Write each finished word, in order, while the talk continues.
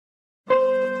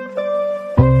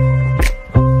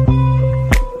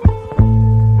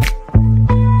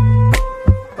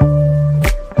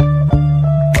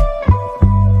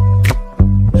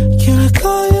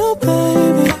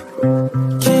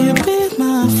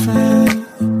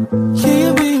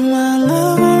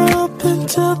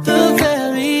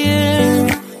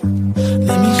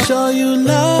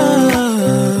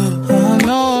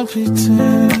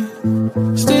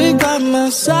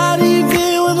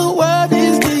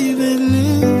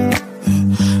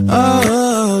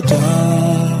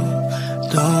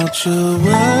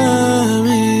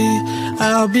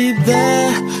be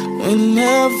there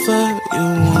whenever you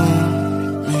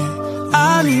want me.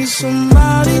 I need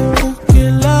somebody who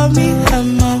can love me at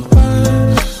my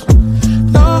worst.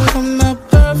 No, I'm not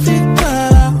perfect,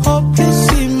 but I hope you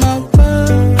see my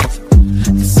worth.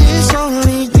 'Cause it's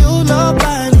only you,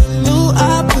 nobody knew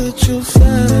I put you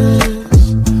first.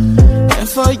 And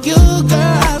for you,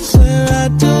 girl, I swear I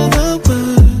do the worst.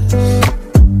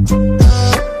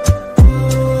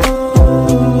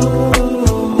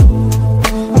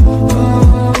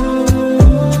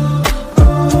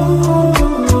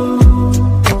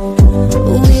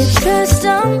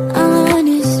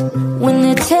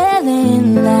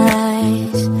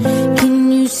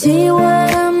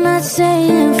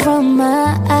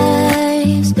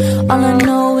 All I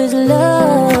know is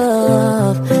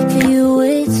love. For you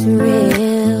it's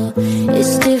real.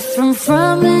 It's different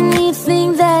from anything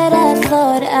that I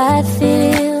thought I'd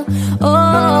feel.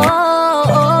 Oh,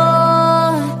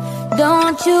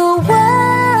 don't you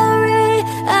worry,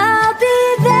 I'll be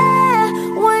there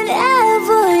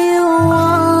whenever you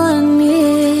want me.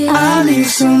 I need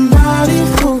somebody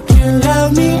who can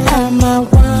love me at my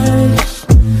worst.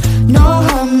 No,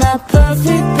 I'm not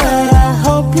perfect, but I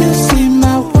hope you see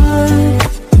my worth.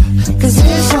 'Cause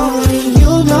it's only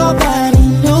you, nobody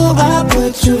knew I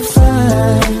put you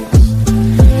first.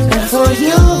 And for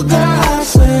you, girl, I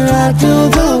swear I do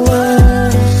the worst.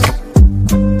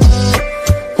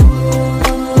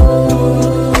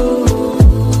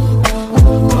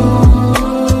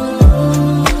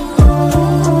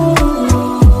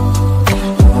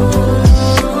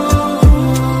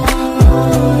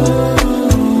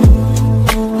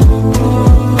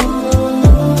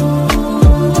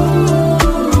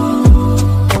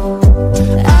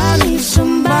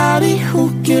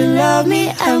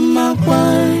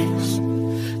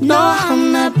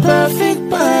 Perfect,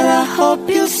 but I hope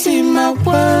you see my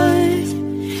worth.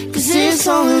 'Cause it's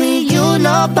only you,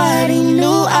 nobody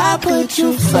knew I put you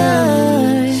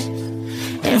first.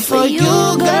 And for you,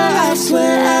 girl, I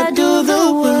swear I do the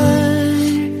worst.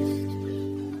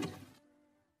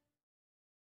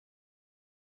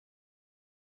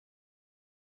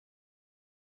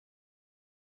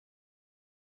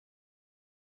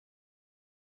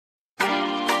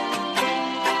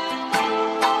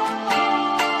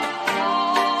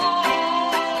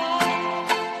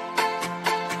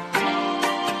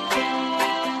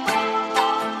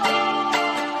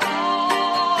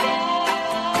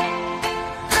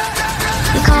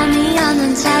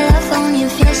 Telephone, you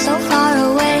feel so far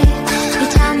away. You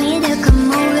tell me to come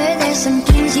over, there's some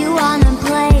games you wanna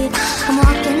play. I'm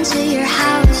walking to your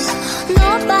house,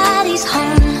 nobody's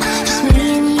home, just me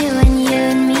and you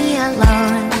and me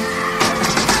alone.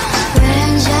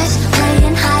 We're just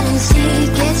playing hide and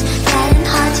seek, it's getting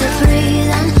hard to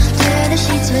breathe under the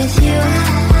sheets with you.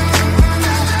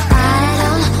 I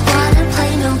don't wanna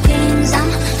play no games, I'm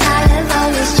tired of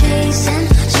always chasing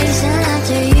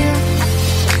after you.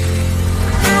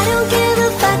 I don't give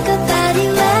a fuck about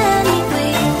you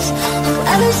anyways.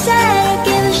 Whoever said I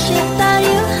give a shit about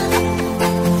you?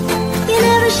 You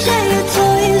never share your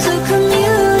toys or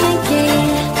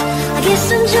communicate. I guess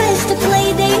I'm just a play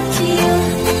date to you.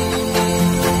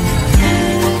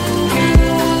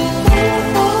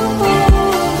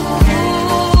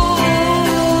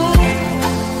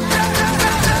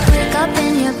 Wake up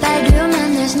in your bedroom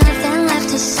and there's nothing left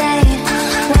to say.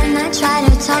 When I try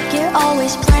to talk, you're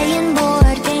always playing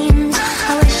board games.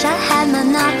 I wish I had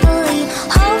monopoly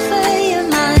over your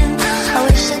mind. I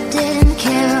wish I didn't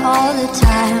care all the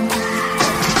time.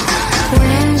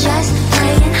 We're just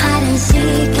playing hide and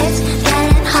seek, it's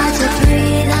getting hard to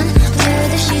breathe under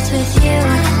the sheets with you.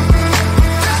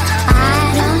 I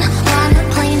don't wanna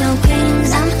play no games,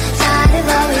 I'm tired of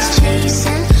always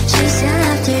chasing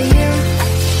after you.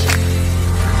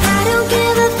 I don't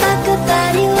give a fuck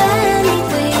about you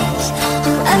anyways.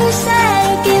 Whoever said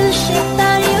I give a shit.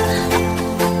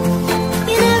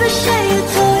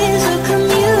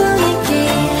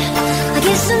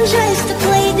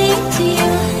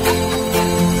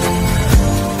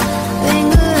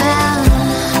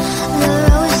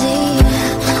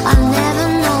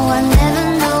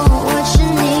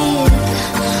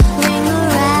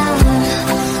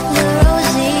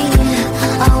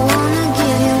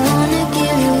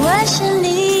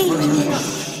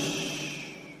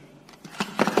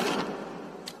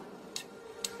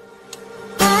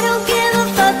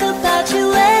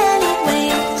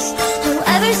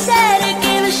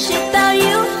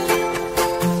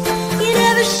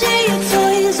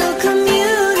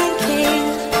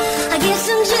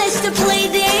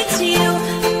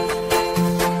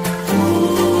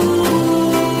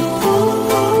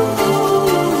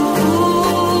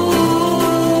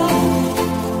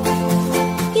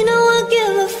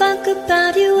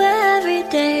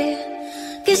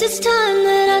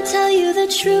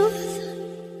 truth?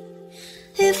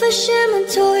 If I share my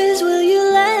toys, will you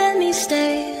let me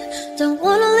stay? Don't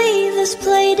wanna leave this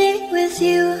playdate with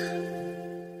you.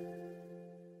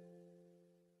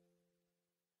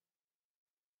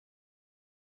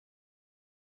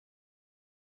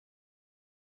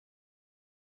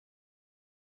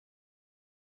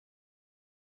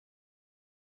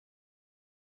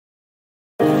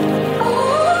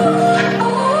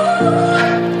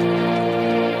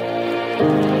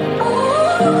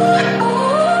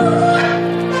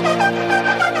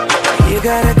 You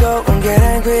gotta go and get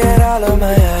angry at all of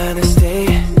my honesty.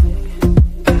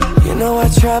 You know I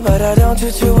try, but I don't do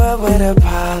too well with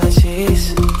apologies.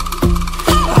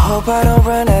 I hope I don't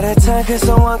run out of time, cause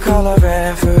someone call a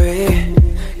referee.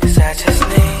 Cause I just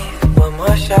need one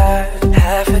more shot,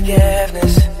 have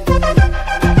forgiveness.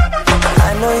 I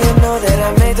know that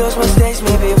I made those mistakes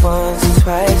maybe once or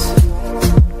twice.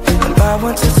 And by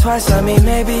once or twice I mean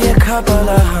maybe a couple of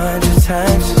 100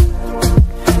 times.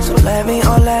 So let me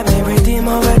redeem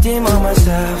on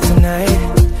myself tonight.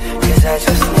 Cause I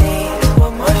just need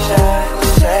one more shot,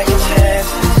 second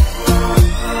chances.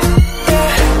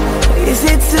 Yeah. Is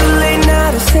it too late now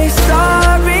to say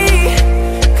sorry?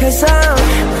 Cause I'm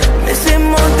missing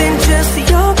more than just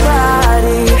your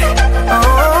body.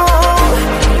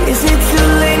 Oh, is it too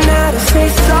late now to say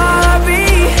sorry?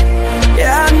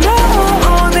 Yeah, I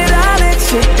know that I let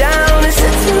you down. Is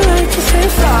it too late to say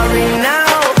sorry now?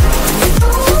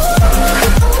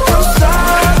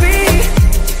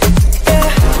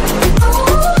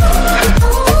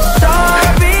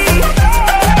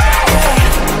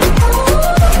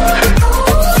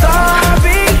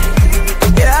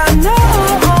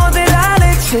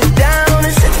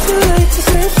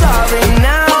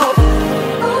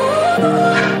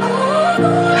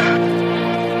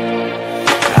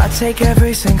 Take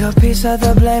every single piece of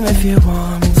the blame if you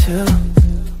want me to.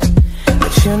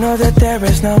 But you know that there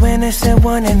is no innocent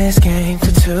one in this game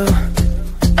for two.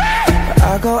 But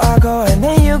I go, and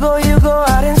then you go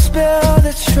out and spill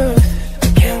the truth.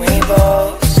 Can we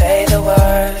both say the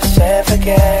words and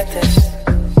forget this?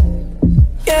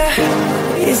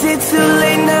 Yeah. Is it too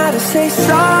late now to say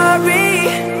sorry?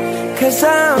 Cause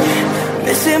I'm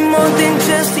missing more than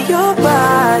just your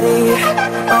body.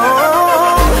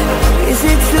 Oh, is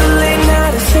it too late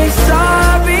now to say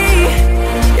sorry?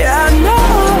 Yeah, I